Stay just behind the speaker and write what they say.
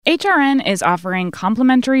HRN is offering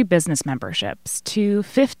complimentary business memberships to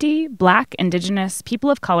 50 Black, Indigenous, people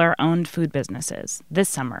of color-owned food businesses this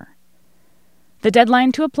summer. The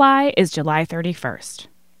deadline to apply is July 31st.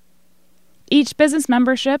 Each business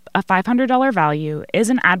membership, a $500 value, is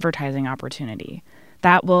an advertising opportunity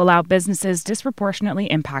that will allow businesses disproportionately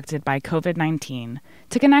impacted by COVID-19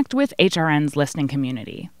 to connect with HRN's listening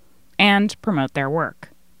community and promote their work.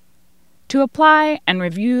 To apply and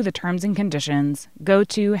review the terms and conditions, go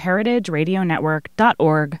to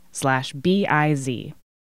heritageradionetwork.org/BIZ.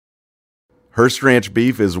 Hearst Ranch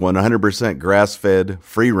beef is 100% grass-fed,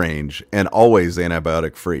 free-range, and always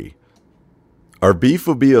antibiotic-free. Our beef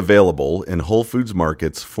will be available in Whole Foods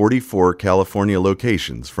Market's 44 California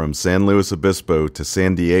locations from San Luis Obispo to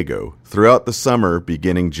San Diego throughout the summer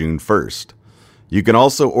beginning June 1st. You can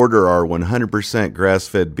also order our 100%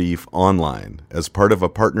 grass-fed beef online as part of a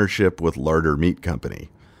partnership with Larder Meat Company.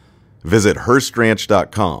 Visit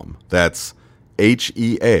HearstRanch.com. That's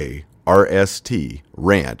HEARST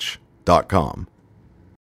ranch.com.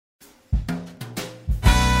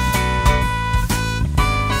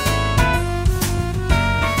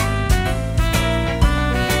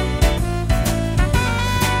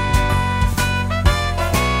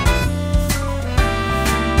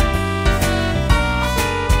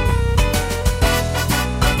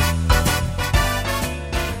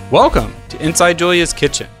 Welcome to Inside Julia's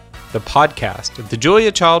Kitchen, the podcast of the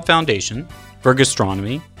Julia Child Foundation for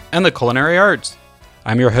Gastronomy and the Culinary Arts.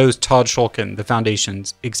 I'm your host, Todd Shulkin, the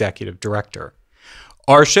Foundation's Executive Director.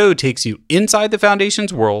 Our show takes you inside the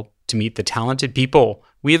Foundation's world to meet the talented people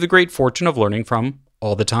we have the great fortune of learning from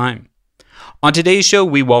all the time. On today's show,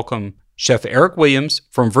 we welcome Chef Eric Williams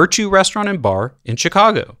from Virtue Restaurant and Bar in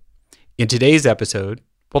Chicago. In today's episode,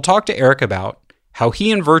 we'll talk to Eric about how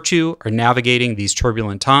he and Virtue are navigating these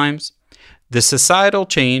turbulent times, the societal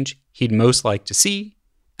change he'd most like to see,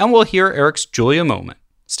 and we'll hear Eric's Julia moment.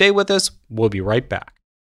 Stay with us. We'll be right back.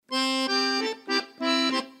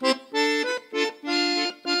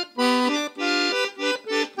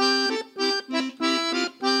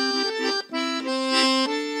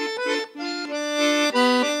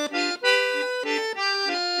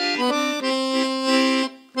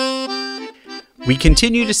 We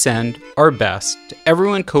continue to send our best to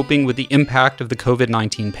everyone coping with the impact of the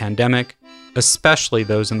COVID-19 pandemic, especially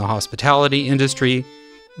those in the hospitality industry,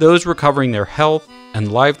 those recovering their health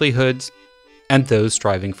and livelihoods, and those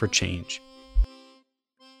striving for change.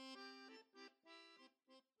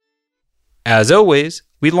 As always,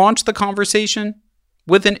 we launch the conversation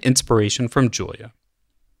with an inspiration from Julia.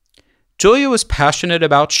 Julia was passionate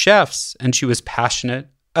about chefs, and she was passionate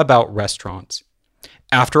about restaurants.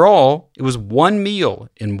 After all, it was one meal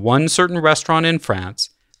in one certain restaurant in France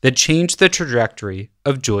that changed the trajectory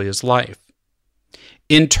of Julia's life.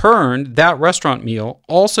 In turn, that restaurant meal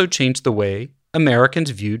also changed the way Americans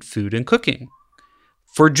viewed food and cooking.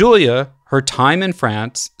 For Julia, her time in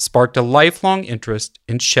France sparked a lifelong interest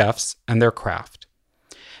in chefs and their craft.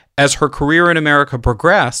 As her career in America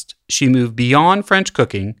progressed, she moved beyond French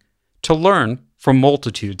cooking to learn from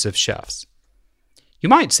multitudes of chefs. You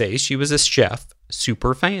might say she was a chef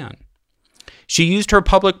super fan. She used her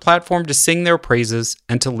public platform to sing their praises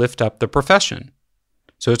and to lift up the profession.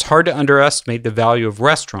 So it's hard to underestimate the value of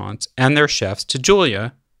restaurants and their chefs to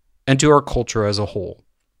Julia and to our culture as a whole.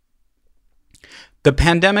 The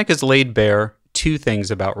pandemic has laid bare two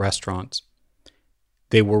things about restaurants.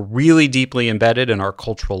 They were really deeply embedded in our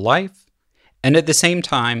cultural life, and at the same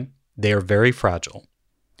time, they are very fragile.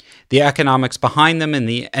 The economics behind them and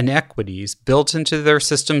the inequities built into their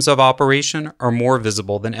systems of operation are more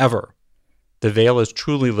visible than ever. The veil is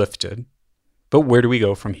truly lifted, but where do we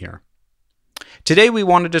go from here? Today, we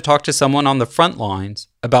wanted to talk to someone on the front lines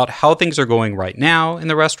about how things are going right now in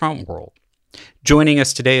the restaurant world. Joining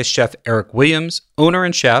us today is Chef Eric Williams, owner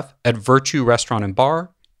and chef at Virtue Restaurant and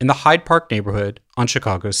Bar in the Hyde Park neighborhood on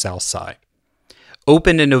Chicago's South Side.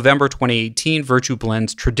 Opened in November 2018, Virtue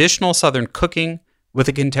blends traditional Southern cooking with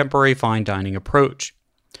a contemporary fine dining approach.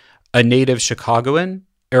 A native Chicagoan,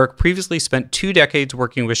 Eric previously spent 2 decades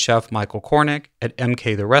working with chef Michael Cornick at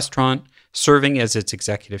MK The Restaurant, serving as its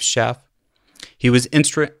executive chef. He was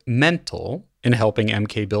instrumental in helping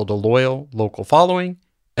MK build a loyal local following,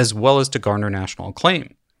 as well as to garner national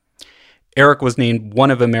acclaim. Eric was named one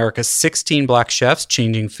of America's 16 Black chefs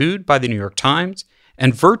changing food by the New York Times,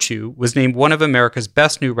 and Virtue was named one of America's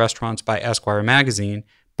best new restaurants by Esquire magazine,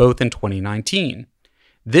 both in 2019.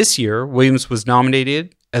 This year, Williams was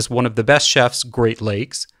nominated as one of the best chefs Great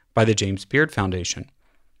Lakes by the James Beard Foundation.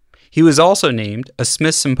 He was also named a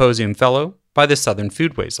Smith Symposium Fellow by the Southern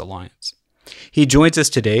Foodways Alliance. He joins us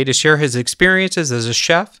today to share his experiences as a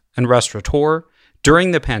chef and restaurateur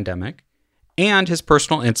during the pandemic, and his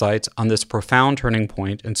personal insights on this profound turning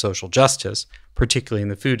point in social justice, particularly in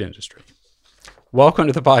the food industry. Welcome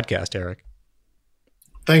to the podcast, Eric.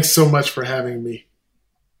 Thanks so much for having me.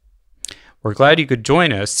 We're glad you could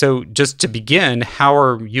join us. So just to begin, how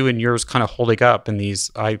are you and yours kind of holding up in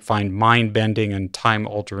these, I find, mind-bending and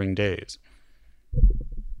time-altering days?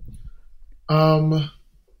 I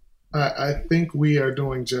think we are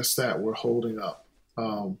doing just that. We're holding up.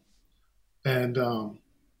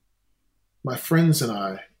 My friends and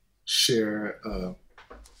I share a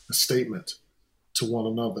statement to one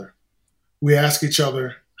another. We ask each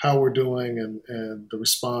other how we're doing, and the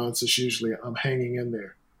response is usually, I'm hanging in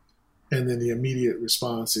there. And then the immediate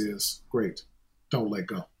response is, great, don't let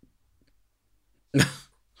go.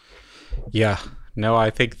 Yeah, no, I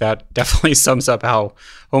think that definitely sums up how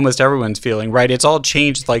almost everyone's feeling, right? It's all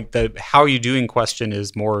changed. Like the how are you doing question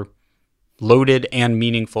is more loaded and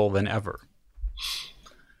meaningful than ever.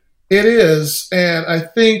 It is. And I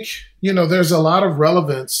think, there's a lot of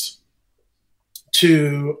relevance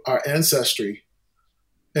to our ancestry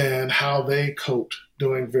and how they coped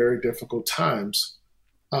during very difficult times.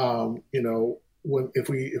 If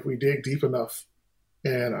we dig deep enough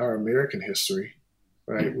in our American history,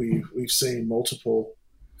 right, we've seen multiple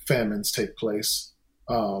famines take place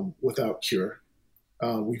without cure.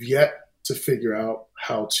 We've yet to figure out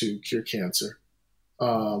how to cure cancer.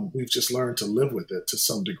 We've just learned to live with it to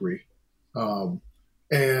some degree. We've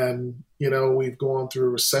gone through a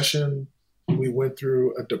recession. We went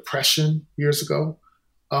through a depression years ago.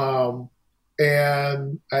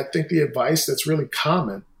 And I think the advice that's really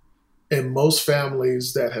common in most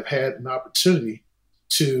families that have had an opportunity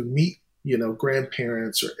to meet,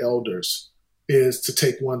 grandparents or elders is to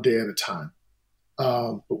take one day at a time.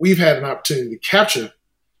 But we've had an opportunity to capture,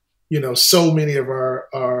 so many of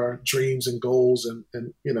our dreams and goals and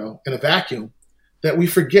in a vacuum that we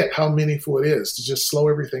forget how meaningful it is to just slow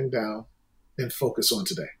everything down and focus on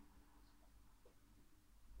today.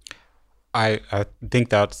 I think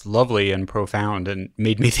that's lovely and profound, and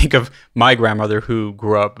made me think of my grandmother, who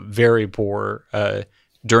grew up very poor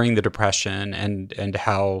during the Depression, and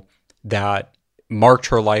how that marked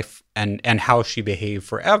her life and how she behaved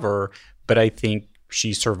forever. But I think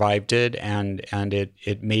she survived it, and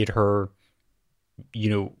it made her,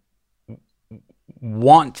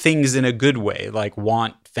 want things in a good way, like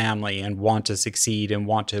want family and want to succeed and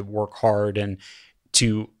want to work hard and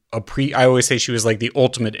to I always say she was like the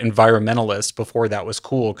ultimate environmentalist before that was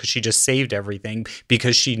cool, because she just saved everything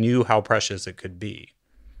because she knew how precious it could be.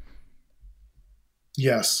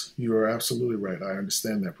 Yes, you are absolutely right. I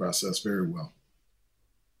understand that process very well.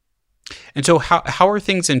 And so how are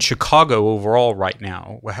things in Chicago overall right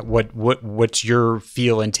now? What's your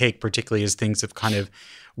feel and take, particularly as things have kind of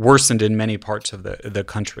worsened in many parts of the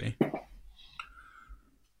country?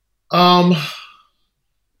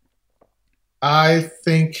 I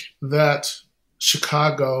think that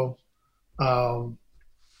Chicago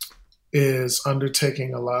is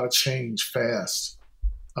undertaking a lot of change fast.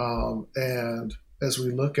 And as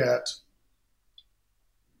we look at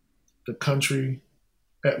the country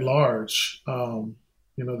at large,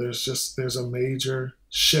 there's a major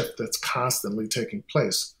shift that's constantly taking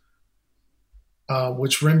place,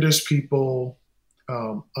 which renders people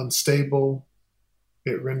unstable.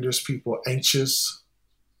 It renders people anxious.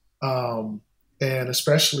 And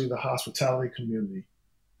especially the hospitality community.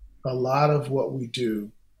 A lot of what we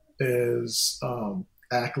do is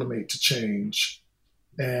acclimate to change.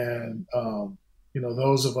 And,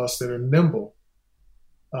 those of us that are nimble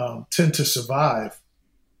tend to survive,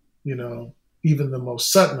 even the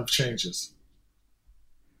most sudden of changes.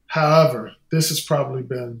 However, this has probably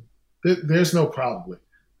been, there's no probably,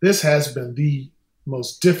 this has been the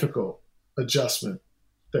most difficult adjustment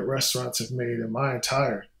that restaurants have made in my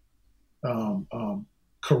entire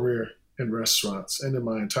career in restaurants and in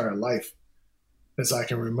my entire life as I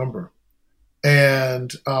can remember.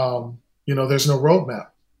 And, there's no roadmap.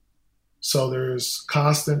 So there's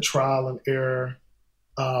constant trial and error.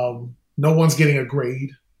 No one's getting a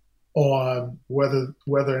grade on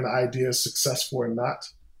whether an idea is successful or not,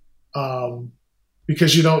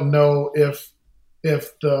 because you don't know if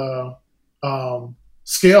the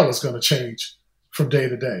scale is going to change from day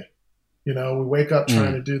to day. We wake up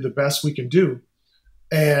trying to do the best we can do,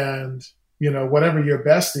 and whatever your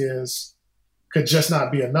best is could just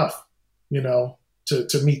not be enough, to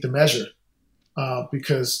meet the measure,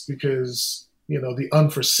 because the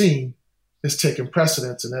unforeseen is taking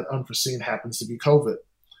precedence, and that unforeseen happens to be COVID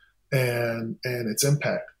and its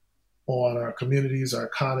impact on our communities, our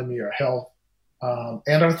economy, our health,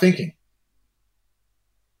 and our thinking.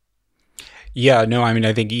 Yeah, no, I mean,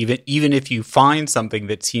 I think even if you find something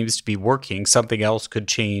that seems to be working, something else could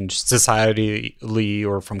change societally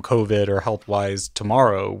or from COVID or health wise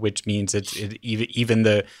tomorrow, which means even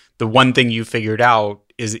the one thing you figured out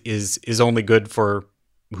is only good for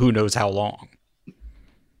who knows how long.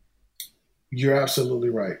 You're absolutely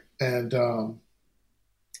right, and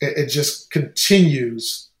it just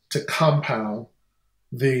continues to compound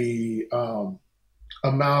the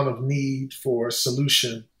amount of need for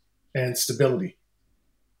solution and stability.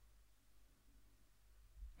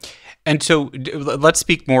 And so let's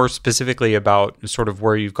speak more specifically about sort of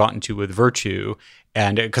where you've gotten to with Virtue.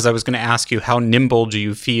 And because I was going to ask you, how nimble do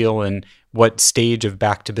you feel and what stage of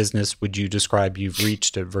back to business would you describe you've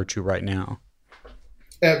reached at Virtue right now?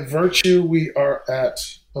 At Virtue, we are at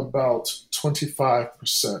about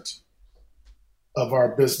 25% of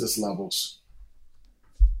our business levels.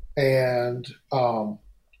 And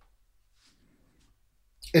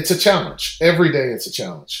it's a challenge. Every day it's a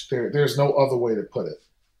challenge. There's no other way to put it.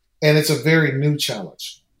 And it's a very new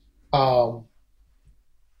challenge. To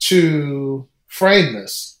frame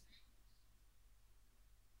this,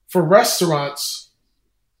 for restaurants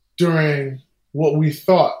during what we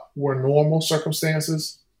thought were normal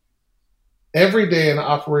circumstances, every day an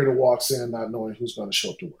operator walks in not knowing who's going to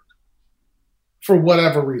show up to work for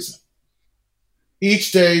whatever reason.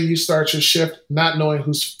 Each day you start your shift not knowing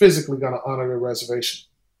who's physically going to honor their reservation.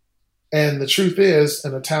 And the truth is,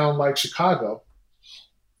 in a town like Chicago,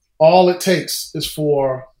 all it takes is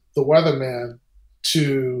for the weatherman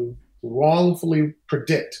to wrongfully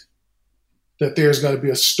predict that there's going to be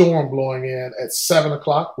a storm blowing in at 7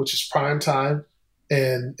 o'clock, which is prime time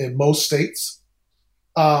in most states.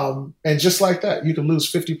 And just like that, you can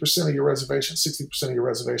lose 50% of your reservations, 60% of your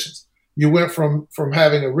reservations. You went from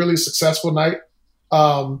having a really successful night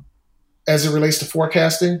as it relates to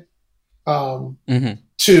forecasting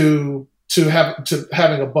to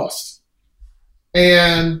having a bust.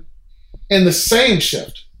 And in the same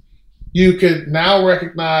shift, you could now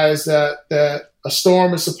recognize that a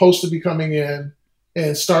storm is supposed to be coming in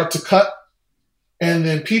and start to cut. And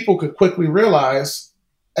then people could quickly realize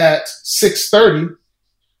at 6:30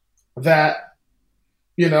 that,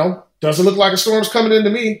 doesn't look like a storm's coming into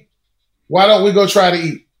me. Why don't we go try to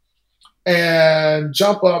eat? And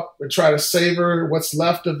jump up and try to savor what's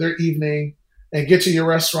left of their evening and get to your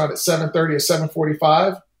restaurant at 7:30 or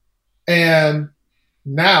 7:45. And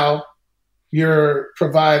now you're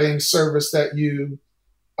providing service that you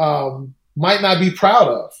might not be proud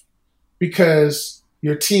of because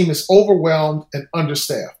your team is overwhelmed and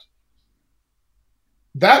understaffed.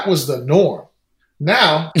 That was the norm.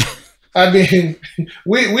 Now, I mean,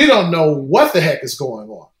 we don't know what the heck is going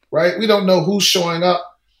on, right? We don't know who's showing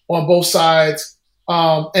up on both sides.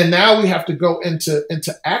 And now we have to go into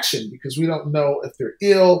action because we don't know if they're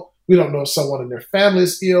ill. We don't know if someone in their family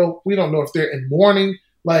is ill. We don't know if they're in mourning.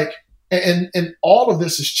 And all of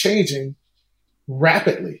this is changing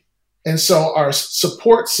rapidly. And so our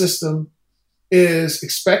support system is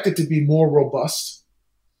expected to be more robust.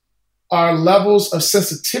 Our levels of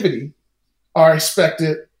sensitivity are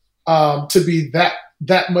expected to be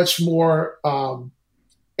that much more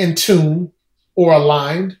in tune or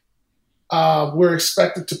aligned. We're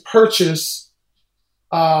expected to purchase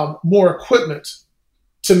more equipment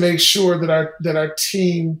to make sure that our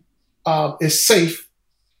team is safe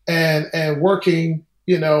and working,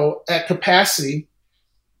 at capacity,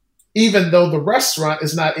 even though the restaurant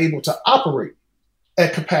is not able to operate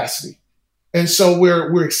at capacity. And so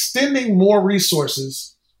we're extending more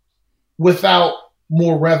resources without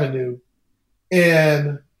more revenue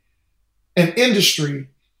in an industry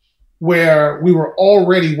where we were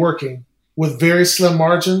already working with very slim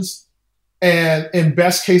margins and, in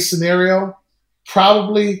best case scenario,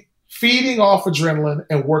 probably feeding off adrenaline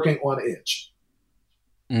and working on edge.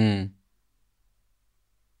 Mm.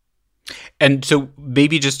 And so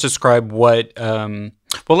maybe just describe what,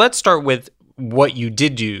 let's start with what you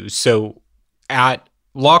did do. So at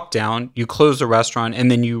lockdown, you closed the restaurant and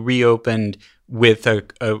then you reopened with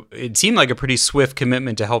it seemed like a pretty swift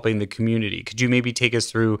commitment to helping the community. Could you maybe take us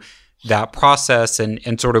through that process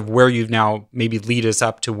and sort of where you've now maybe lead us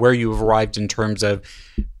up to where you've arrived in terms of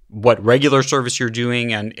what regular service you're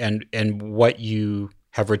doing and what you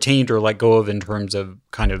have retained or let go of in terms of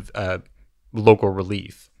kind of local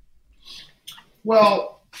relief?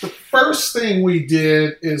 Well, the first thing we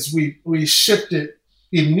did is we shifted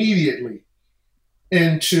immediately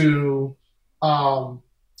into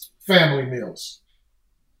family meals.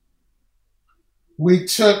 We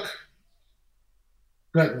took,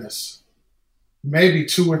 maybe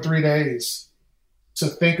 2 or 3 days to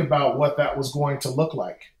think about what that was going to look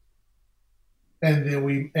like. and then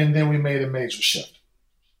we made a major shift.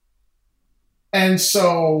 And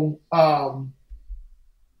so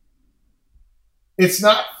it's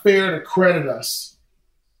not fair to credit us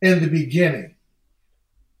in the beginning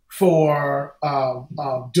for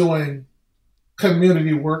doing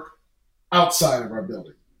community work outside of our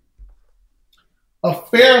building. A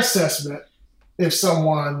fair assessment, if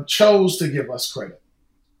someone chose to give us credit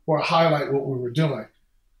or highlight what we were doing,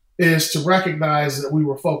 is to recognize that we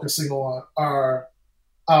were focusing on our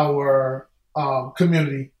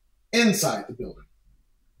community inside the building.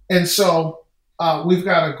 And so we've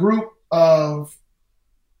got a group of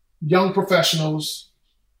young professionals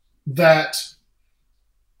that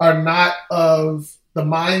are not of the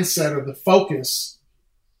mindset or the focus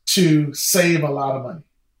to save a lot of money.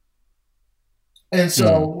 And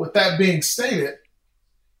so with that being stated,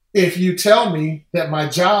 if you tell me that my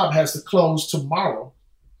job has to close tomorrow,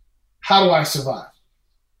 how do I survive?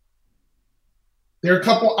 There are a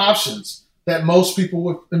couple options that most people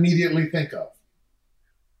would immediately think of.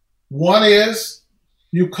 One is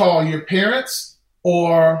you call your parents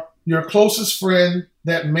or your closest friend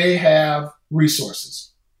that may have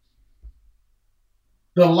resources.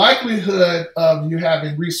 The likelihood of you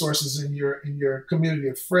having resources in your community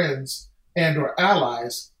of friends and or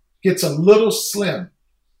allies gets a little slim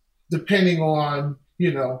depending on,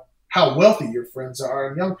 how wealthy your friends are.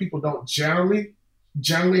 And young people don't generally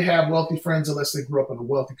have wealthy friends unless they grew up in a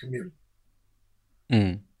wealthy community.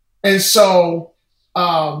 And so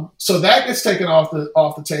that gets taken off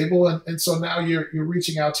the table. And so now you're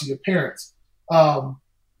reaching out to your parents. And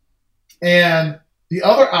the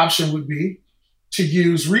other option would be to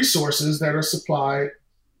use resources that are supplied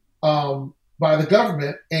by the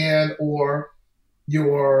government and or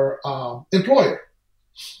your employer.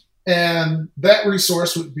 And that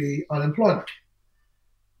resource would be unemployment.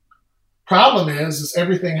 Problem is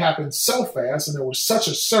everything happened so fast and there was such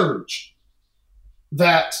a surge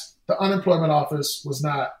that the unemployment office was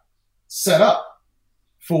not set up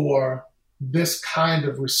for this kind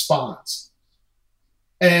of response.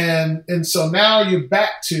 And so now you're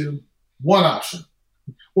back to one option,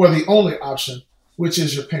 or the only option, which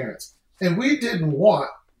is your parents. And we didn't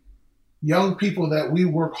want young people that we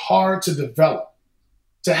work hard to develop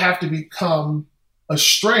to have to become a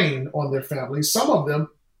strain on their families. Some of them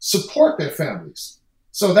support their families.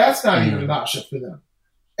 So that's not even an option for them.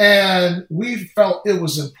 And we felt it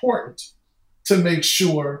was important to make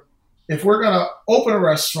sure if we're going to open a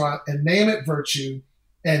restaurant and name it Virtue,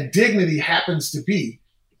 and dignity happens to be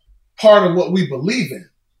part of what we believe in,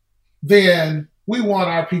 then we want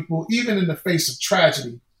our people, even in the face of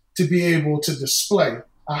tragedy, to be able to display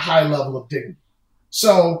a high level of dignity.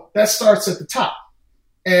 So that starts at the top.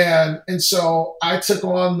 And so I took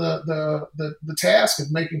on the task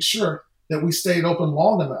of making sure that we stayed open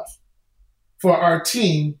long enough for our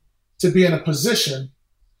team to be in a position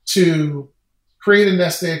to create a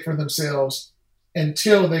nest egg for themselves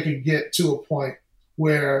until they could get to a point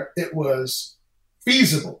where it was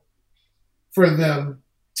feasible for them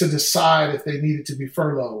to decide if they needed to be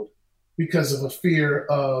furloughed because of a fear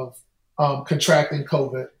of contracting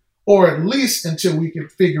COVID, or at least until we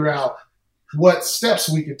could figure out what steps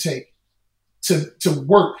we could take to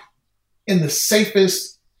work in the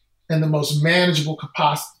safest and the most manageable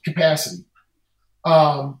capacity.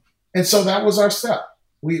 And so that was our step.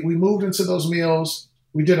 We moved into those meals.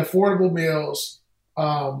 We did affordable meals.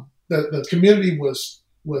 The community was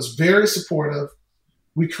very supportive.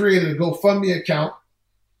 We created a GoFundMe account.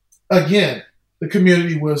 Again, the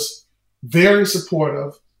community was very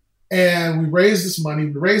supportive, and we raised this money.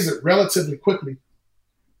 We raised it relatively quickly.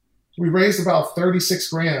 We raised about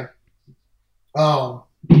 $36,000,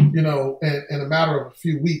 in a matter of a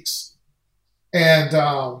few weeks. And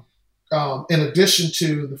in addition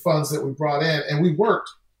to the funds that we brought in, and we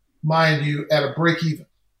worked, mind you, at a break even.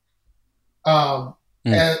 And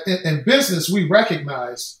in business, we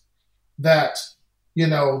recognize that,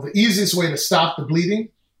 the easiest way to stop the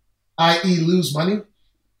bleeding, i.e. lose money,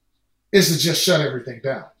 is to just shut everything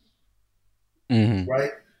down.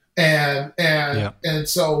 Right? And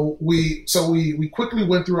so we quickly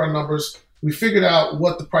went through our numbers. We figured out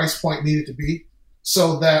what the price point needed to be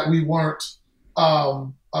so that we weren't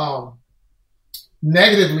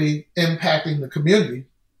negatively impacting the community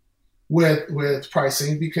with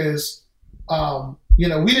pricing, because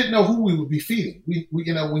we didn't know who we would be feeding. We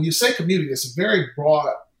when you say community, it's a very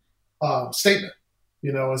broad statement,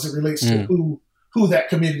 as it relates to who that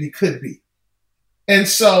community could be. And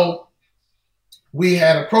so we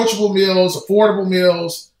had approachable meals, affordable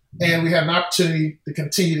meals, and we had an opportunity to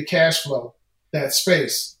continue to cash flow that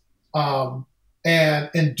space. And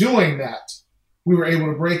in doing that, we were able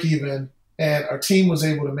to break even and our team was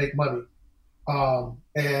able to make money, and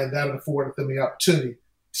that afforded them the opportunity to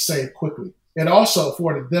save quickly. It also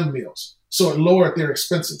afforded them meals, so it lowered their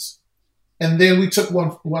expenses. And then we took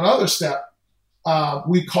one other step.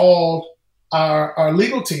 We called our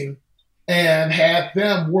legal team and had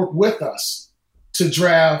them work with us to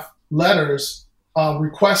draft letters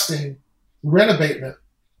requesting rent abatement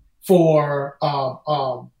for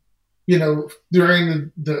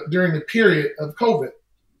during the period of COVID.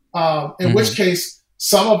 In which case,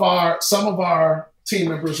 some of our team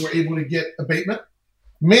members were able to get abatement.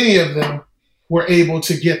 Many of them were able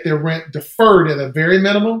to get their rent deferred at a very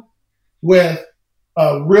minimum with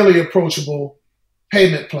a really approachable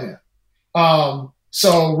payment plan.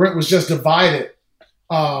 So rent was just divided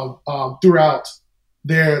throughout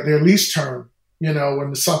their lease term,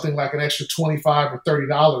 when something like an extra $25 or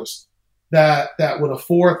 $30 that would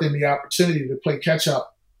afford them the opportunity to play catch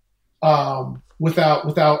up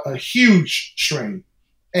without a huge strain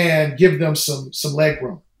and give them some leg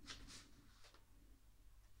room.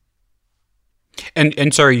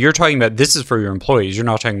 And sorry, you're talking about, this is for your employees. You're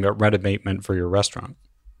not talking about rent abatement for your restaurant.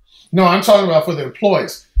 No, I'm talking about for the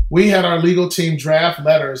employees. We had our legal team draft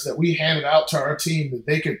letters that we handed out to our team that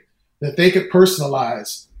they could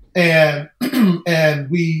personalize, and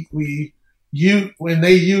when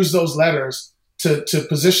they use those letters to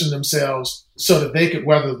position themselves so that they could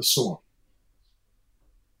weather the storm.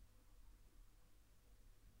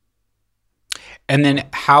 And then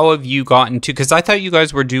how have you gotten to, because I thought you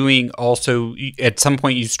guys were doing also, at some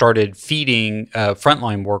point you started feeding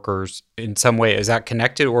frontline workers in some way. Is that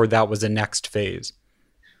connected, or that was a next phase?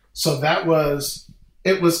 So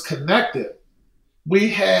it was connected. We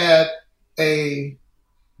had a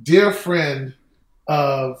dear friend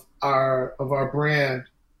of our brand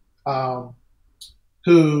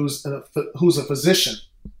who's a physician,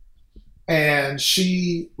 and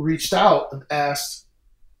she reached out and asked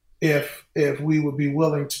if we would be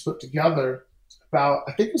willing to put together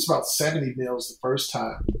I think it was about 70 meals the first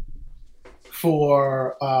time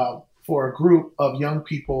for a group of young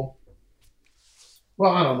people.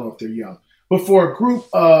 Well, I don't know if they're young, but for a group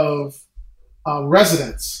of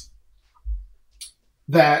residents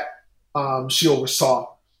that she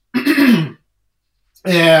oversaw.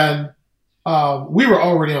 And we were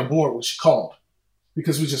already on board when she called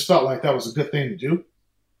because we just felt like that was a good thing to do.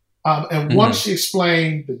 And once she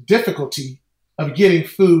explained the difficulty of getting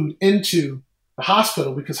food into the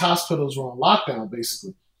hospital, because hospitals were on lockdown,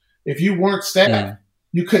 basically. If you weren't staffed,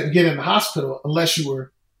 you couldn't get in the hospital unless you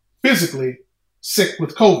were physically sick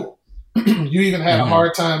with COVID. You even had a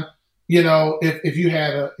hard time, if you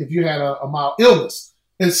had a mild illness.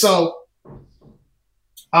 And so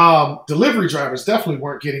delivery drivers definitely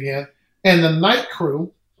weren't getting in. And the night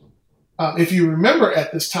crew, if you remember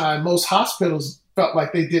at this time, most hospitals felt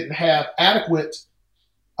like they didn't have adequate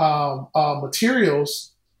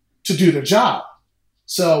materials to do their job.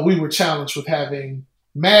 So we were challenged with having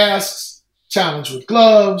masks, challenged with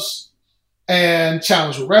gloves, and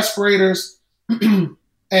challenged with respirators.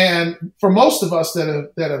 And for most of us that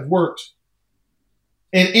have worked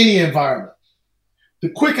in any environment, the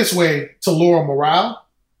quickest way to lower morale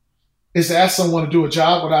is to ask someone to do a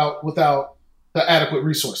job without the adequate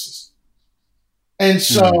resources. And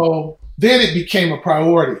so then it became a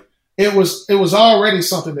priority. It was already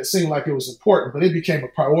something that seemed like it was important, but it became a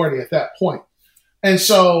priority at that point. And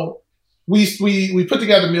so we put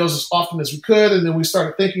together meals as often as we could, and then we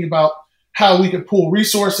started thinking about how we could pool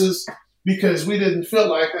resources because we didn't feel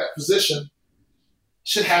like that physician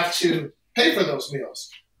should have to pay for those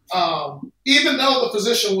meals. Even though the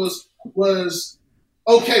physician was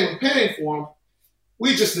okay with paying for them,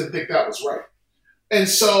 we just didn't think that was right. And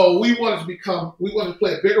so we wanted to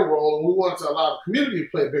play a bigger role, and we wanted to allow the community to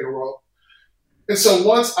play a bigger role. And so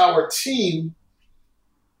once our team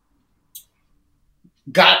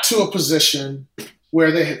got to a position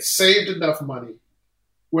where they had saved enough money,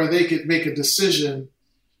 where they could make a decision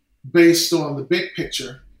based on the big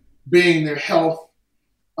picture, being their health,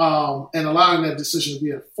 and allowing that decision to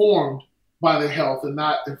be informed by their health and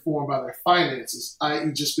not informed by their finances,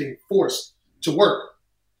 i.e. just being forced to work.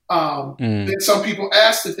 Then some people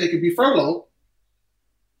asked if they could be furloughed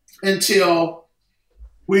until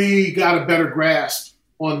we got a better grasp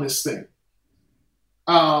on this thing.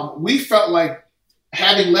 We felt like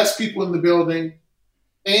having less people in the building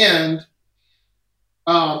and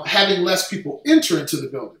having less people enter into the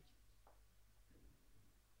building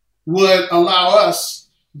would allow us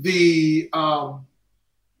to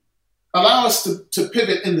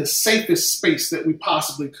pivot in the safest space that we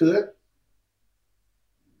possibly could.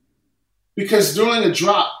 Because during a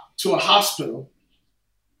drop to a hospital,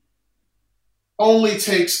 only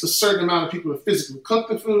takes a certain amount of people to physically cook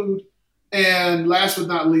the food. And last but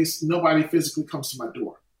not least, nobody physically comes to my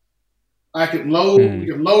door. We can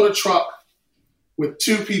load a truck with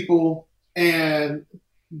 2 people and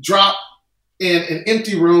drop in an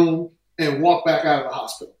empty room and walk back out of the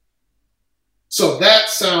hospital. So that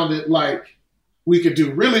sounded like we could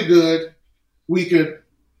do really good. We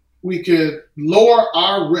could lower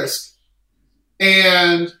our risk,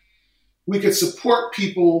 and we could support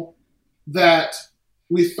people that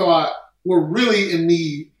we thought were really in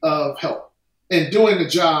need of help and doing a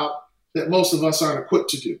job that most of us aren't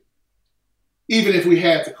equipped to do, even if we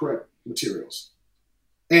had the correct materials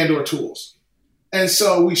and or tools. And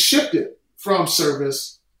so we shifted from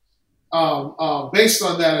service based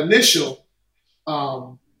on that initial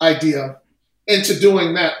idea into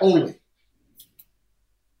doing that only.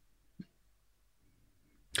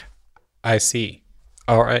 I see.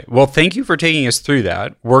 All right. Well, thank you for taking us through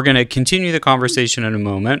that. We're going to continue the conversation in a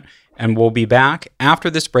moment, and we'll be back after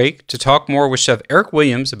this break to talk more with Chef Eric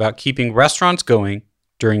Williams about keeping restaurants going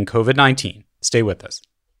during COVID-19. Stay with us.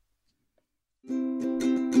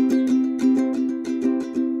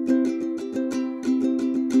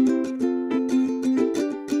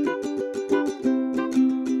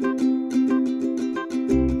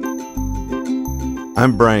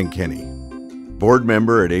 I'm Brian Kenny, board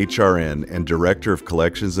member at HRN and Director of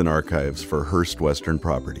Collections and Archives for Hearst Western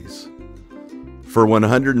Properties. For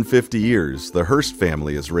 150 years, the Hearst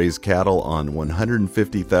family has raised cattle on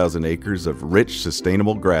 150,000 acres of rich,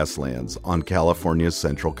 sustainable grasslands on California's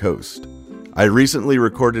Central Coast. I recently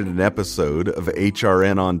recorded an episode of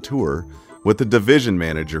HRN on Tour with the division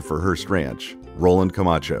manager for Hearst Ranch, Roland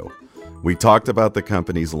Camacho. We talked about the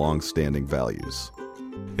company's long-standing values.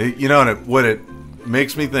 What it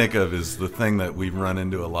makes me think of is the thing that we've run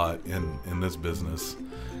into a lot in this business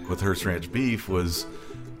with Hearst Ranch Beef was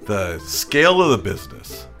the scale of the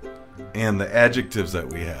business and the adjectives that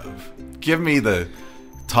we have. Give me the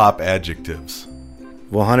top adjectives.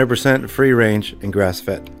 Well, 100% free range and grass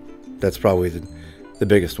fed. That's probably the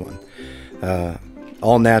biggest one.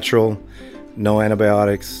 All natural, no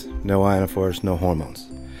antibiotics, no ionophores, no hormones.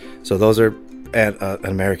 So those are an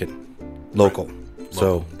American, local. Right.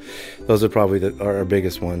 So those are probably our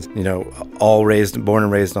biggest ones. All born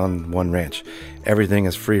and raised on one ranch. Everything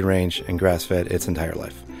is free range and grass fed its entire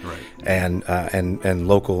life. Right. And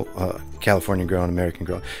local California grown, American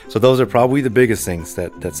grown. So those are probably the biggest things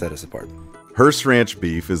that set us apart. Hearst Ranch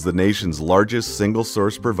Beef is the nation's largest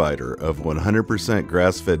single-source provider of 100%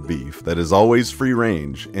 grass-fed beef that is always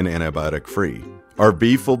free-range and antibiotic-free. Our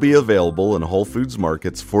beef will be available in Whole Foods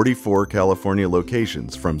Market's 44 California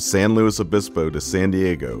locations from San Luis Obispo to San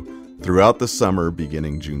Diego throughout the summer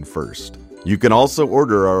beginning June 1st. You can also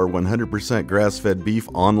order our 100% grass-fed beef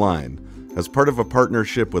online as part of a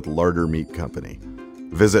partnership with Larder Meat Company.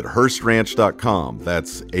 Visit HearstRanch.com.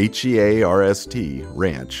 That's HEARST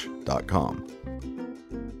ranch.com.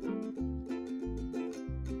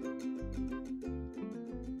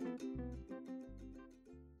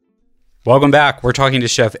 Welcome back. We're talking to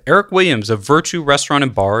Chef Eric Williams of Virtue Restaurant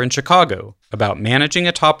and Bar in Chicago about managing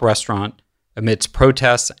a top restaurant amidst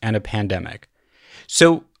protests and a pandemic.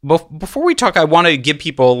 So before we talk, I want to give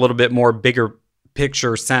people a little bit more bigger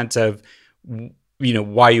picture sense of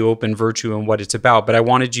why you opened Virtue and what it's about, but I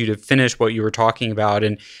wanted you to finish what you were talking about.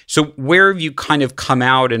 And so where have you kind of come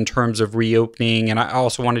out in terms of reopening? And I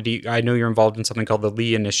also I know you're involved in something called the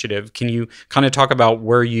Lee Initiative. Can you kind of talk about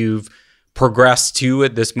where you've progressed to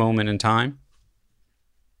at this moment in time?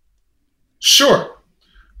 Sure.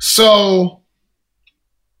 So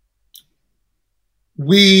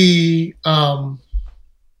we,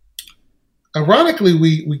 ironically,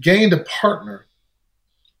 we gained a partner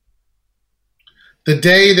the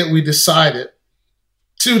day that we decided,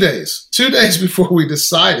 2 days before we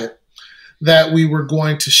decided that we were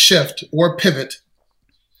going to shift or pivot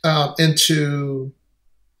into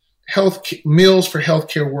meals for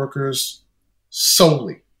healthcare workers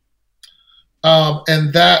solely.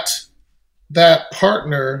 And that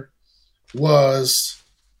partner was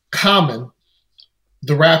Common,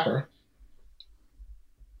 the rapper,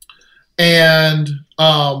 and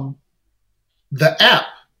the app.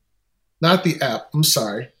 Not the app. I'm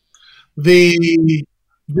sorry. The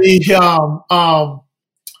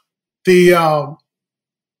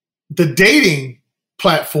dating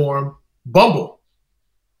platform Bumble.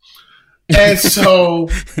 And so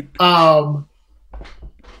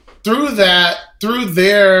through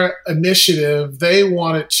their initiative, they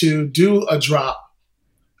wanted to do a drop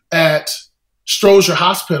at Stroger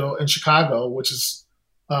Hospital in Chicago, which is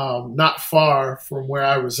not far from where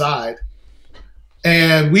I reside.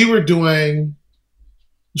 And we were doing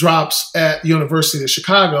drops at University of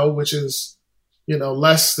Chicago, which is,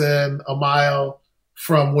 less than a mile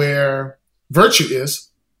from where Virtue is.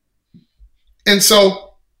 And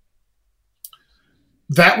so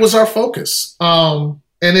that was our focus. And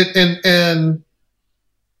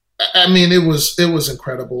I mean, it was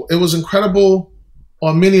incredible. It was incredible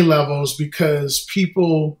on many levels because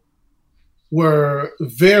people were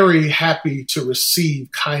very happy to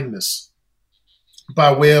receive kindness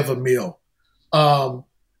by way of a meal.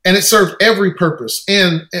 And it served every purpose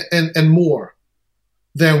and more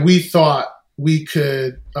than we thought we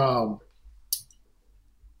could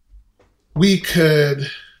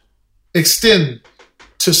extend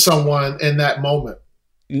to someone in that moment.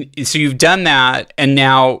 So you've done that, and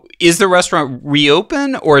now is the restaurant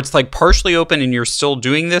reopened, or it's like partially open and you're still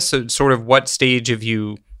doing this? So sort of what stage have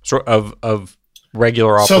you sort of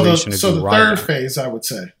regular operation? So the third phase, I would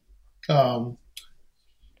say.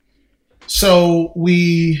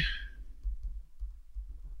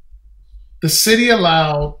 The city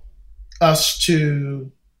allowed us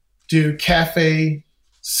to do cafe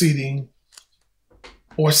seating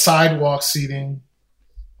or sidewalk seating.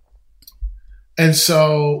 And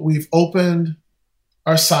so we've opened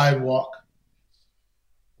our sidewalk.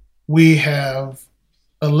 We have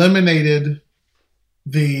eliminated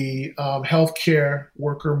the healthcare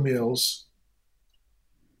worker meals.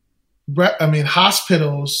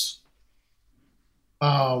 Hospitals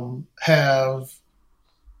have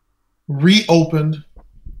reopened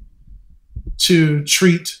to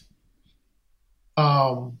treat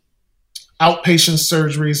outpatient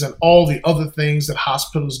surgeries and all the other things that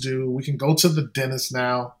hospitals do. We can go to the dentist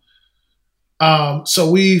now. So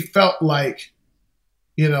we felt like,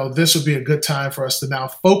 this would be a good time for us to now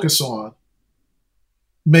focus on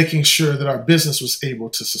making sure that our business was able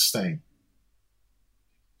to sustain.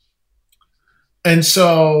 And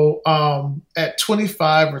so at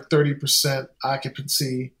 25 or 30%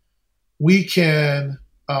 occupancy, we can,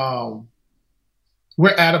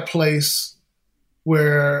 we're at a place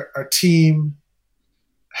where our team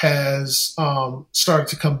has started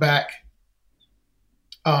to come back.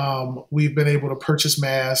 We've been able to purchase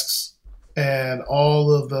masks and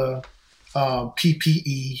all of the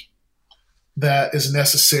PPE that is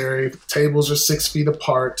necessary. Tables are 6 feet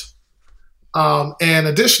apart. And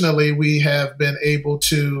additionally, we have been able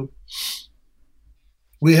to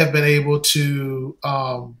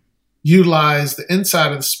utilize the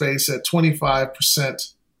inside of the space at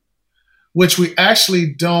 25%, which we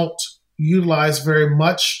actually don't utilize very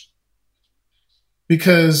much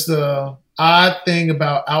because the odd thing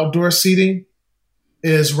about outdoor seating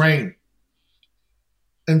is rain.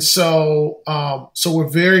 And so, we're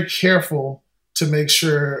very careful to make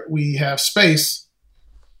sure we have space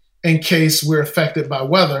in case we're affected by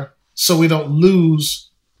weather, so we don't lose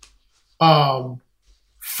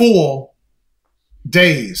full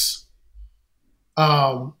days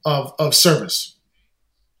of service.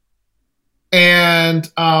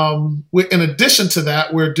 And in addition to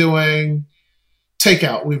that, we're doing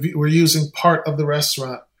takeout. We're using part of the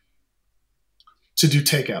restaurant to do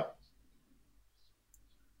takeout.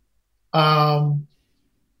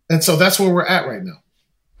 And so that's where we're at right now.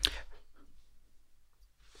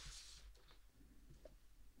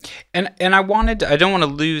 And I don't want to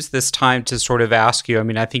lose this time to sort of ask you,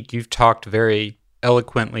 I think you've talked very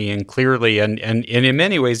eloquently and clearly and in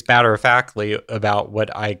many ways matter-of-factly about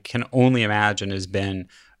what I can only imagine has been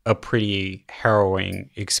a pretty harrowing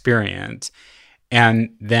experience.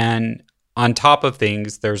 And then on top of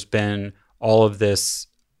things, there's been all of this,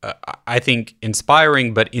 I think,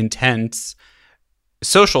 inspiring but intense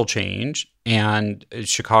social change, and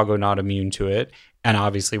Chicago not immune to it. And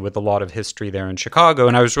obviously with a lot of history there in Chicago.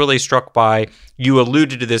 And I was really struck by, you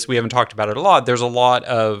alluded to this, we haven't talked about it a lot, there's a lot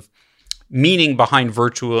of meaning behind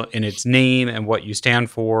Virtue in its name and what you stand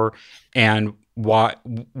for and what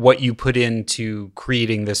you put into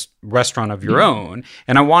creating this restaurant of your own.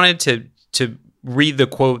 And I wanted to read the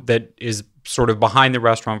quote that is sort of behind the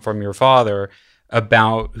restaurant from your father,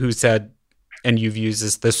 about who said, and you've used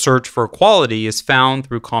this, the search for equality is found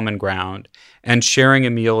through common ground, and sharing a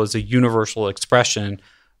meal is a universal expression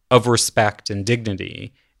of respect and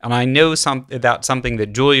dignity. And I know that's something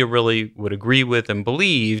that Julia really would agree with and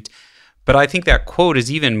believed, but I think that quote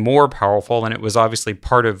is even more powerful, and it was obviously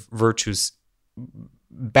part of Virtue's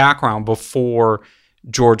background before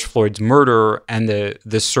George Floyd's murder and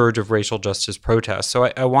the surge of racial justice protests.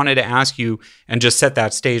 So I wanted to ask you, and just set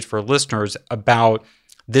that stage for listeners, about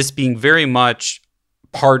this being very much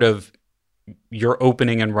part of your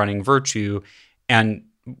opening and running Virtue, and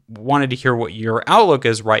wanted to hear what your outlook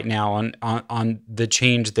is right now on the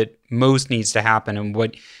change that most needs to happen and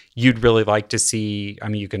what you'd really like to see? I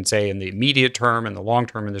mean, you can say in the immediate term, in the long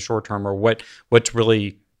term, in the short term, or what's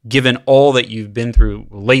really, given all that you've been through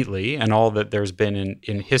lately and all that there's been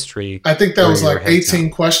in history. I think that was like 18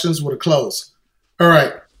 questions with a close. All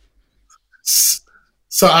right.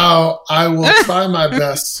 So I will try my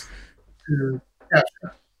best to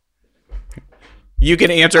capture. You can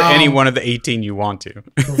answer any one of the 18 you want to.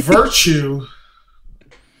 Virtue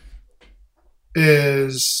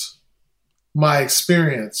is my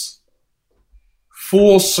experience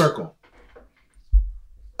full circle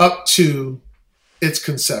up to its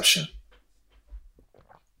conception.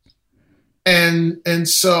 And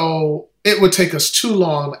so it would take us too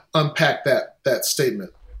long to unpack that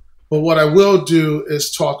statement. But what I will do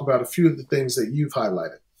is talk about a few of the things that you've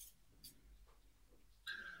highlighted.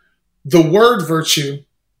 The word virtue,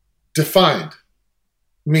 defined,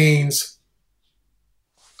 means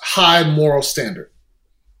high moral standard.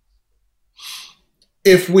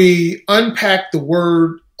 If we unpack the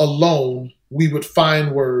word alone, we would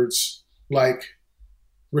find words like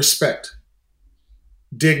respect,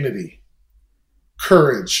 dignity,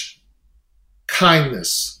 courage,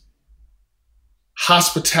 kindness,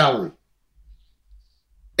 hospitality.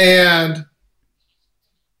 And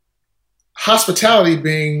hospitality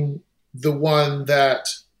being the one that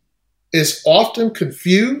is often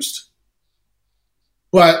confused,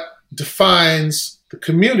 but defines the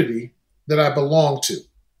community that I belong to.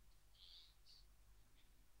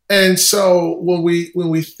 And so when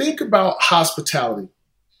we think about hospitality,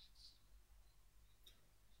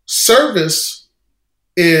 service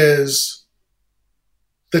is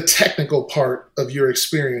the technical part of your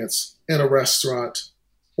experience in a restaurant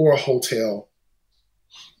or a hotel,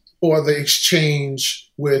 or the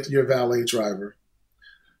exchange with your valet driver.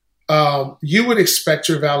 You would expect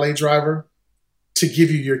your valet driver to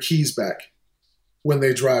give you your keys back when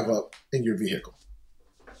they drive up in your vehicle.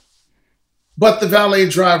 But the valet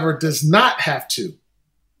driver does not have to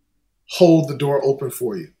hold the door open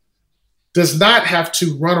for you, does not have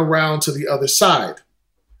to run around to the other side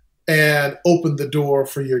and open the door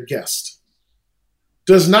for your guest,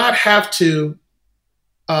 does not have to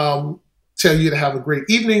tell you to have a great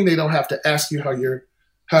evening. They don't have to ask you how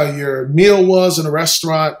your meal was in a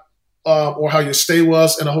restaurant or how your stay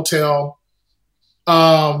was in a hotel.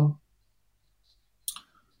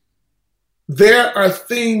 There are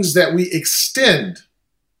things that we extend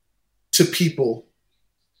to people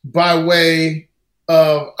by way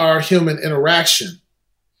of our human interaction,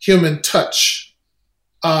 human touch,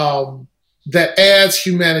 that adds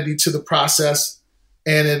humanity to the process,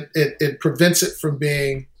 and it prevents it from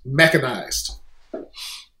being mechanized.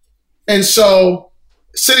 And so,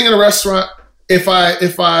 sitting in a restaurant, if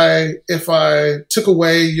I took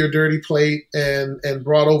away your dirty plate and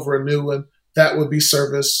brought over a new one, that would be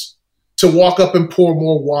service. To walk up and pour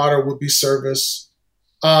more water would be service.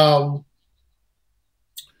 But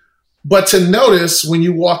to notice when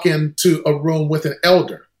you walk into a room with an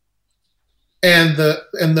elder and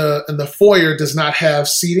the foyer does not have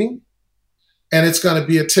seating and it's going to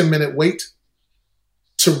be a 10-minute wait,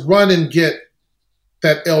 to run and get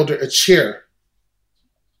that elder a chair,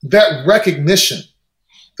 that recognition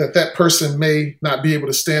that that person may not be able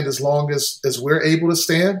to stand as long as we're able to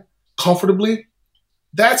stand comfortably,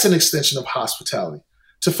 that's an extension of hospitality.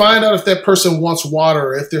 To find out if that person wants water,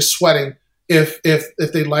 or if they're sweating, if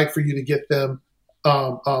they'd like for you to get them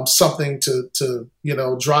something to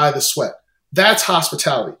dry the sweat, that's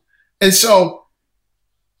hospitality. And so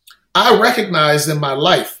I recognized in my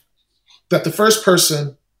life that the first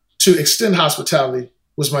person to extend hospitality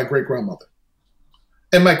was my great-grandmother.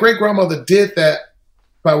 And my great-grandmother did that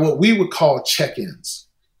by what we would call check-ins.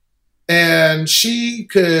 And she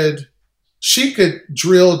could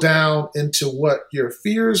drill down into what your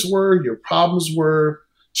fears were, your problems were.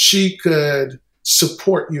 She could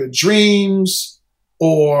support your dreams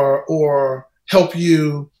or help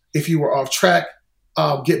you if you were off track,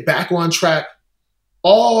 get back on track,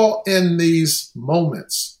 all in these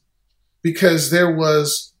moments, because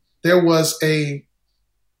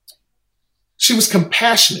she was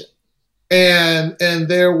compassionate, and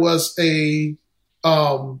there was a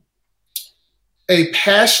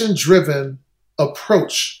passion-driven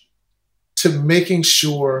approach to making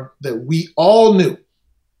sure that we all knew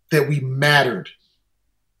that we mattered.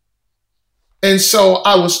 And so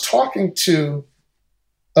I was talking to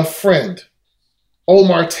a friend,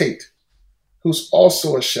 Omar Tate, who's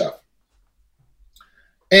also a chef.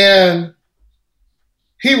 And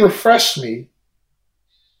he refreshed me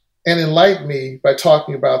and enlightened me by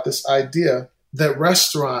talking about this idea that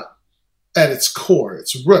restaurant at its core,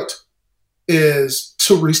 its root, is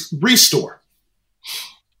to restore.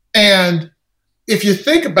 And if you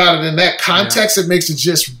think about it in that context, it makes it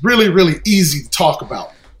just really, really easy to talk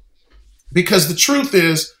about. Because the truth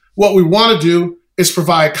is, what we want to do is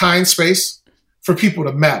provide kind space for people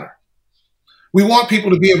to matter. We want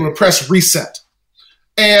people to be able to press reset.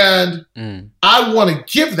 And I want to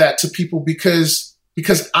give that to people because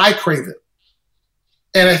I crave it.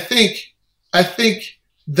 And I think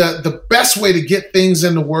the best way to get things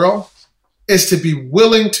in the world is to be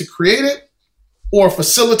willing to create it or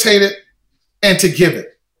facilitate it and to give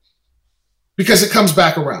it. Because it comes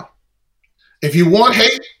back around. If you want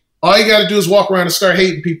hate, all you got to do is walk around and start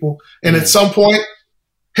hating people. And at some point,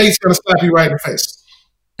 hate's going to slap you right in the face.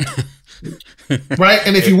 Right?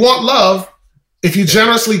 And if you want love, if you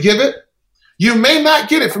generously give it, you may not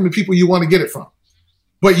get it from the people you want to get it from,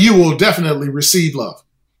 but you will definitely receive love.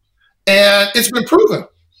 And it's been proven.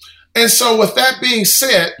 And so with that being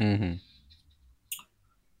said,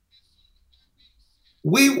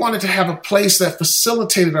 we wanted to have a place that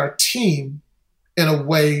facilitated our team in a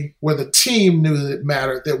way where the team knew that it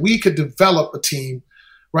mattered, that we could develop a team,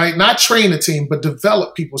 right? Not train a team, but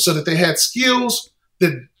develop people so that they had skills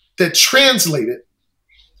that translated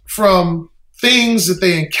from things that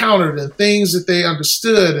they encountered and things that they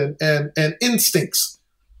understood and instincts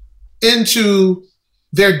into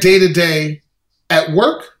their day-to-day at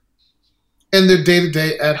work and their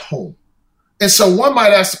day-to-day at home. And so one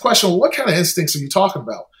might ask the question, well, what kind of instincts are you talking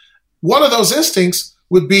about? One of those instincts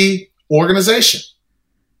would be organization.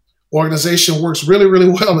 Organization works really, really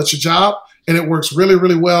well at your job, and it works really,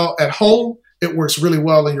 really well at home. It works really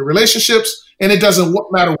well in your relationships, and it doesn't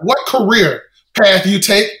matter what career path you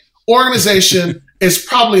take, organization is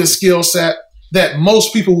probably a skill set that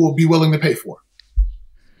most people will be willing to pay for.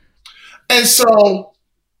 And so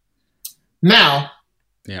now,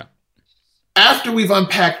 after we've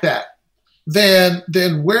unpacked that,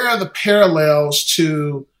 then where are the parallels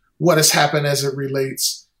to what has happened as it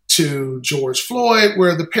relates to George Floyd?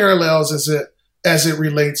 Where are the parallels as it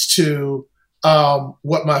relates to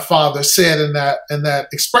what my father said in that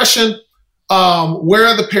expression? Where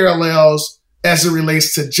are the parallels as it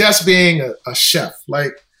relates to just being a chef?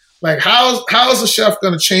 Like how is a chef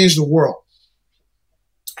going to change the world?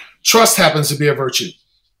 Trust happens to be a virtue,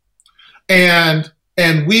 and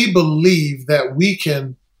we believe that we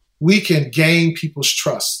can gain people's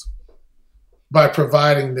trust by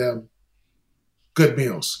providing them good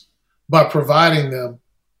meals, by providing them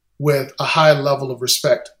with a high level of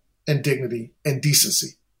respect and dignity and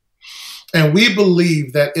decency. And we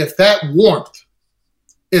believe that if that warmth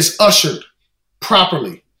is ushered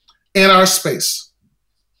properly in our space,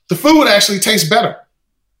 the food actually tastes better.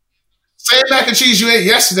 Same mac and cheese you ate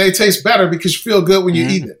yesterday tastes better because you feel good when you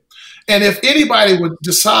eat it. And if anybody would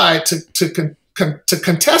decide to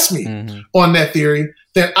contest me on that theory,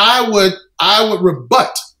 then I would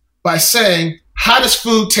rebut by saying, how does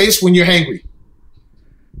food taste when you're hungry?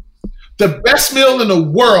 The best meal in the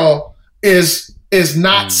world is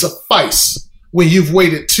not suffice when you've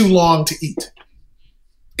waited too long to eat.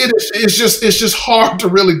 It's just hard to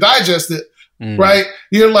really digest it, right?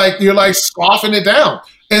 You're like scoffing it down.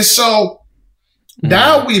 And so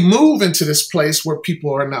now we move into this place where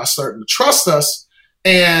people are now starting to trust us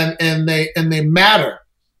and they matter.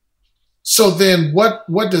 So then what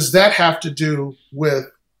does that have to do with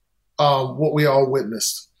what we all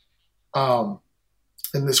witnessed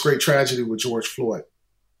in this great tragedy with George Floyd?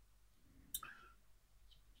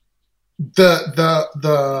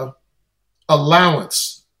 The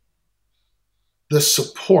allowance, the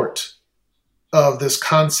support of this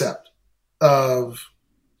concept of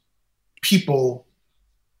people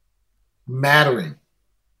mattering,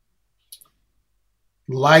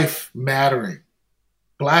 life mattering,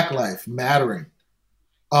 Black life mattering,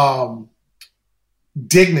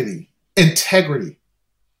 dignity, integrity,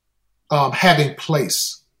 having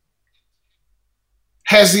place,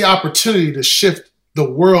 has the opportunity to shift the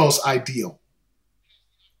world's ideal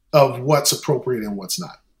of what's appropriate and what's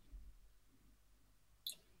not.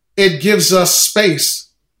 It gives us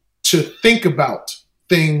space to think about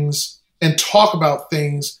things and talk about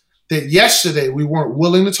things that yesterday we weren't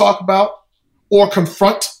willing to talk about or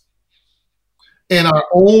confront in our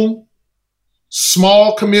own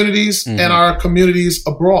small communities and our communities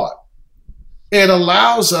abroad. It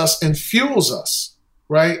allows us and fuels us,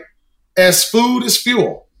 right? As food is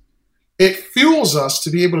fuel, it fuels us to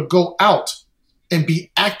be able to go out and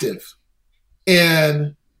be active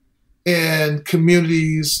in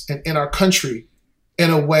communities and in our country in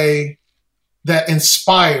a way that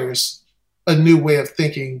inspires a new way of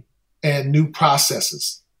thinking and new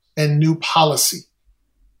processes and new policy.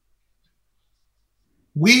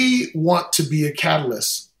 We want to be a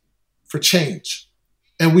catalyst for change.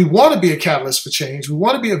 And we want to be a catalyst for change. We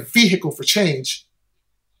want to be a vehicle for change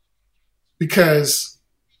because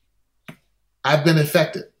I've been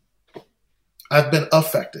infected. I've been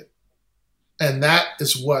affected. And that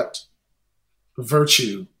is what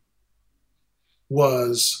virtue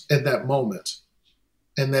was in that moment,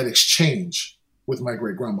 in that exchange with my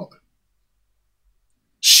great-grandmother.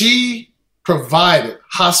 She provided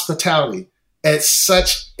hospitality at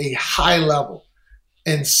such a high level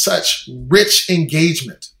and such rich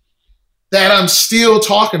engagement that I'm still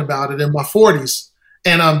talking about it in my 40s,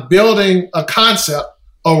 and I'm building a concept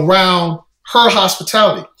around her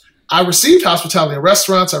hospitality. I received hospitality in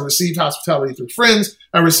restaurants. I received hospitality through friends.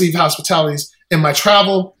 I received hospitalities in my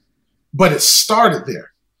travel, but it started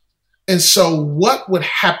there. And so what would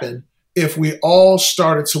happen if we all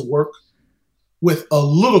started to work with a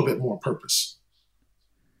little bit more purpose?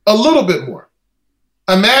 A little bit more.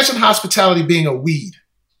 Imagine hospitality being a weed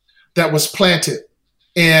that was planted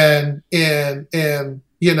in a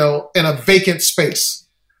vacant space.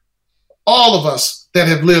 All of us that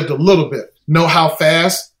have lived a little bit know how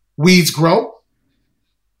fast weeds grow,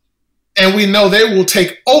 and we know they will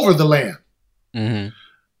take over the land. Mm-hmm.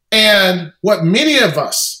 And what many of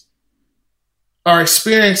us are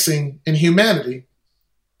experiencing in humanity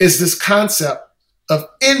is this concept of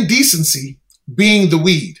indecency being the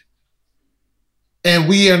weed. And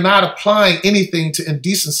we are not applying anything to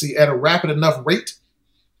indecency at a rapid enough rate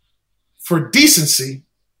for decency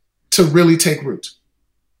to really take root.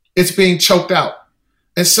 It's being choked out.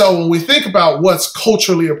 And so when we think about what's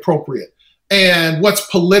culturally appropriate and what's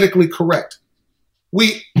politically correct,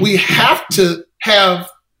 we have to have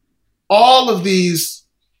all of these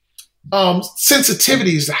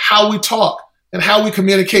sensitivities to how we talk and how we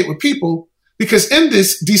communicate with people, because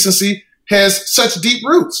indecency has such deep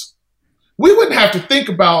roots. We wouldn't have to think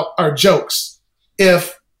about our jokes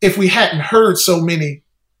if we hadn't heard so many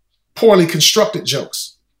poorly constructed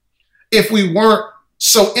jokes, if we weren't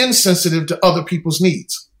so insensitive to other people's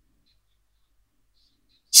needs.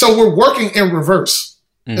 So we're working in reverse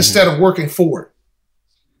instead of working forward.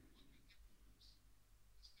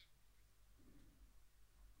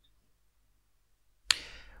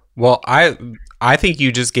 Well, I think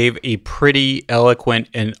you just gave a pretty eloquent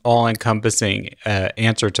and all-encompassing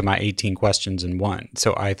answer to my 18 questions in one.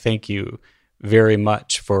 So I thank you very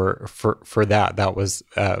much for that. That was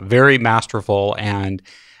very masterful, and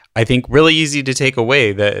I think really easy to take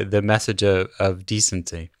away the message of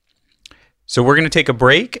decency. So we're going to take a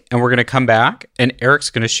break, and we're going to come back, and Eric's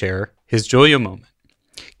going to share his Julia moment.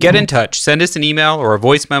 Get in touch. Send us an email or a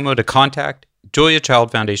voice memo to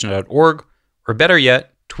contact@juliachildfoundation.org, or better yet,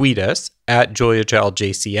 tweet us at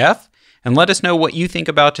JuliaChildJCF and let us know what you think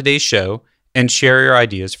about today's show and share your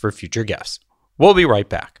ideas for future guests. We'll be right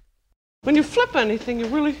back. When you flip anything,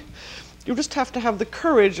 you just have to have the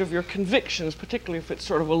courage of your convictions, particularly if it's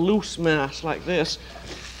sort of a loose mass like this.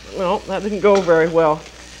 Well, that didn't go very well.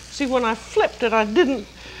 See, when I flipped it, I didn't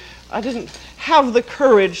have the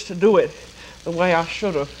courage to do it the way I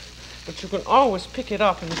should have. But you can always pick it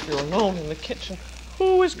up, and if you're alone in the kitchen,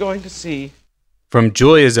 who is going to see? From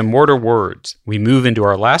Julia's immortal words, we move into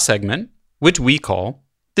our last segment, which we call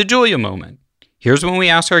the Julia Moment. Here's when we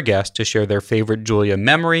ask our guests to share their favorite Julia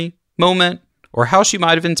memory, moment, or how she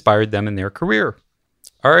might have inspired them in their career.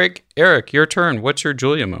 All right, Eric, your turn. What's your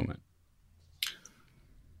Julia moment?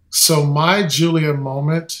 So my Julia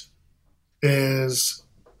moment is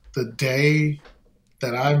the day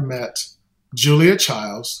that I met Julia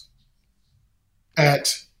Childs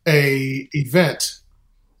at a event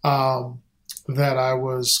that I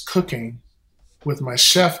was cooking with my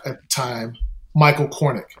chef at the time, Michael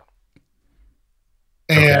Cornick.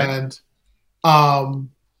 And I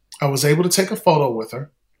was able to take a photo with her.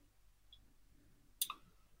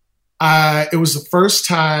 It was the first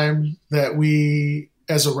time that we,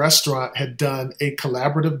 as a restaurant, had done a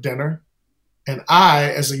collaborative dinner. And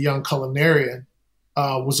I, as a young culinarian,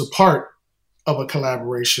 was a part of a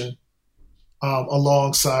collaboration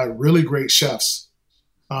alongside really great chefs.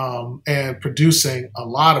 And producing a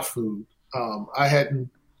lot of food. I hadn't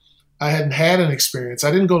had an experience.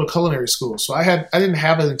 I didn't go to culinary school, so I didn't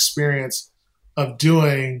have an experience of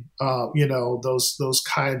doing those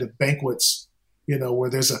kind of banquets, where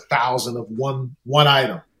there's 1,000 of one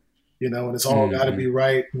item, and it's all got to be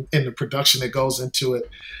right in the production that goes into it.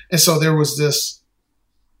 And so there was this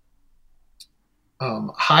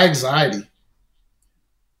high anxiety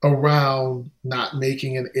around not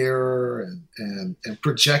making an error and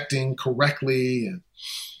projecting correctly and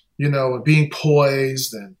being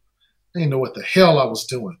poised, and I didn't know what the hell I was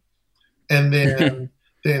doing. And then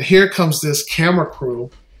then here comes this camera crew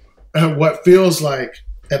and what feels like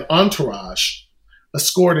an entourage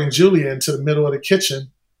escorting Julia into the middle of the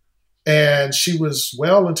kitchen. And she was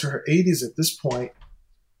well into her 80s at this point,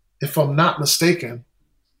 if I'm not mistaken.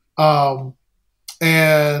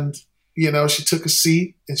 And, you know, she took a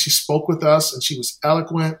seat and she spoke with us, and she was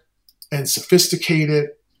eloquent and sophisticated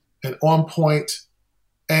and on point.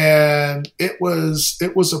 And it was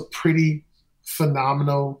a pretty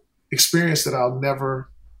phenomenal experience that I'll never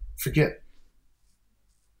forget.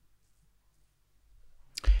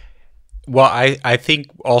 Well, I think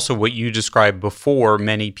also what you described before,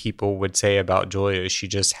 many people would say about Julia, she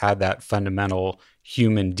just had that fundamental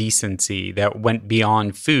human decency that went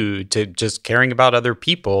beyond food to just caring about other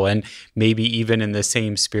people. And maybe even in the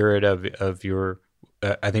same spirit of your,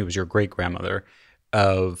 I think it was your great-grandmother,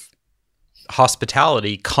 of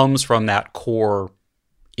hospitality comes from that core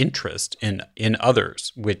interest in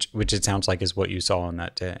others, which it sounds like is what you saw on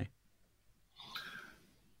that day.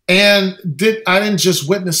 And I didn't just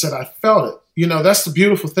witness it, I felt it. You know, that's the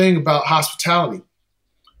beautiful thing about hospitality.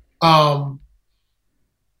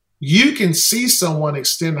 You can see someone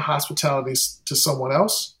extend hospitality to someone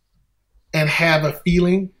else and have a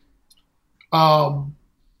feeling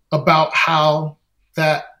about how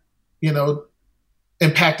that, you know,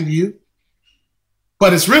 impacted you.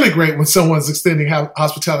 But it's really great when someone's extending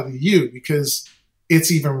hospitality to you, because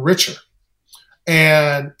it's even richer.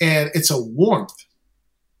 And it's a warmth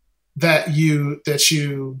that you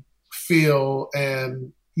feel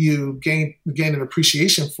and you gain an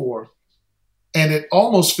appreciation for. And it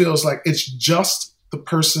almost feels like it's just the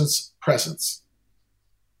person's presence.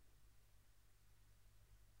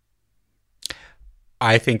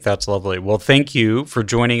 I think that's lovely. Well, thank you for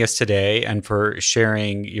joining us today and for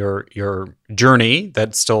sharing your journey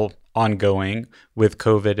that's still ongoing with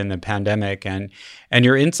COVID and the pandemic, and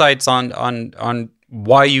your insights on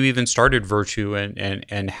why you even started Virtue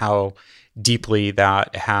and how deeply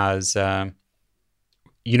that has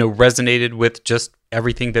resonated with just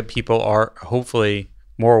everything that people are hopefully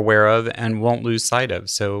more aware of and won't lose sight of.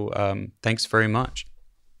 So thanks very much.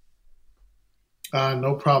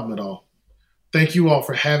 No problem at all. Thank you all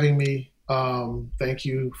for having me. Thank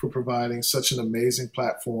you for providing such an amazing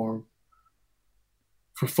platform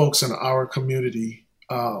for folks in our community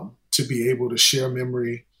to be able to share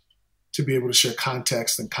memory, to be able to share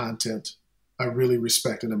context and content. I really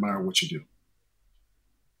respect and admire what you do.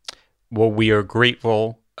 Well, we are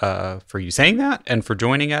grateful for you saying that and for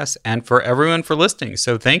joining us and for everyone for listening.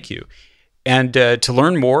 So thank you. And to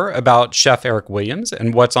learn more about Chef Eric Williams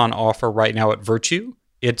and what's on offer right now at Virtue,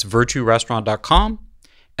 it's virtuerestaurant.com.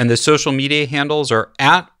 And the social media handles are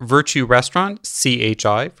at Virtue Restaurant,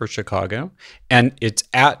 CHI for Chicago. And it's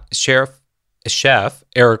at Chef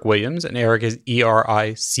Eric Williams, and Eric is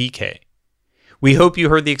ERICK. We hope you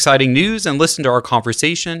heard the exciting news and listened to our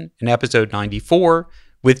conversation in episode 94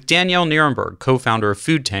 with Danielle Nierenberg, co-founder of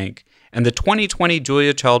Food Tank and the 2020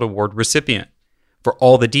 Julia Child Award recipient. For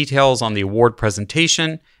all the details on the award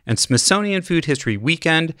presentation and Smithsonian Food History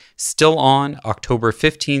Weekend, still on October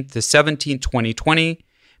 15th to 17th, 2020,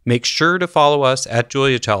 make sure to follow us at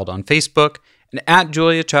Julia Child on Facebook and at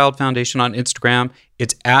Julia Child Foundation on Instagram.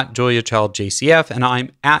 It's at Julia Child JCF, and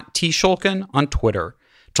I'm at T. Shulkin on Twitter.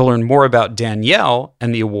 To learn more about Danielle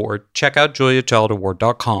and the award, check out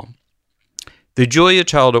juliachildaward.com. The Julia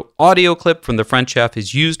Child audio clip from the French Chef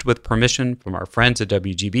is used with permission from our friends at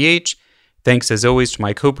WGBH. Thanks as always to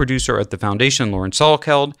my co-producer at the Foundation, Lauren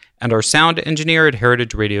Salkeld, and our sound engineer at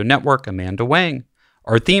Heritage Radio Network, Amanda Wang.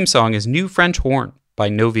 Our theme song is New French Horn by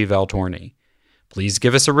Novi Valtorni. Please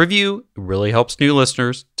give us a review. It really helps new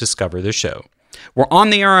listeners discover the show. We're on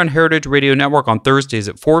the air on Heritage Radio Network on Thursdays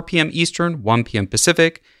at 4 p.m. Eastern, 1 p.m.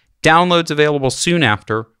 Pacific. Downloads available soon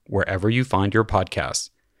after, wherever you find your podcasts.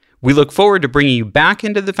 We look forward to bringing you back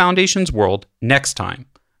into the Foundation's world next time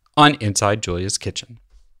on Inside Julia's Kitchen.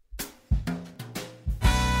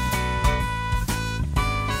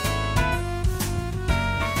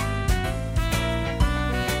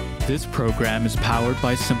 This program is powered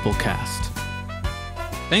by Simplecast.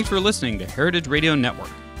 Thanks for listening to Heritage Radio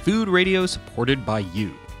Network, food radio supported by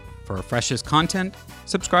you. For our freshest content,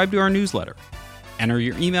 subscribe to our newsletter. Enter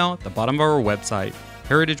your email at the bottom of our website,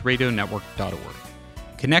 heritageradionetwork.org.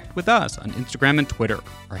 Connect with us on Instagram and Twitter.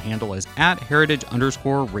 Our handle is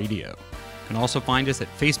 @heritage_radio. You can also find us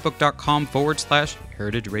at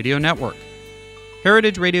facebook.com/Heritage Radio Network.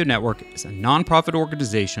 Heritage Radio Network is a nonprofit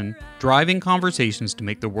organization driving conversations to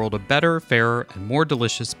make the world a better, fairer, and more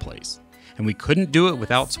delicious place. And we couldn't do it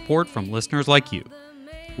without support from listeners like you.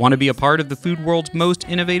 Want to be a part of the food world's most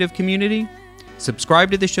innovative community?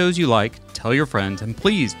 Subscribe to the shows you like, tell your friends, and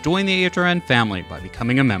please join the AHRN family by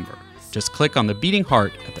becoming a member. Just click on the beating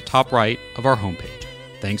heart at the top right of our homepage.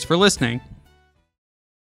 Thanks for listening.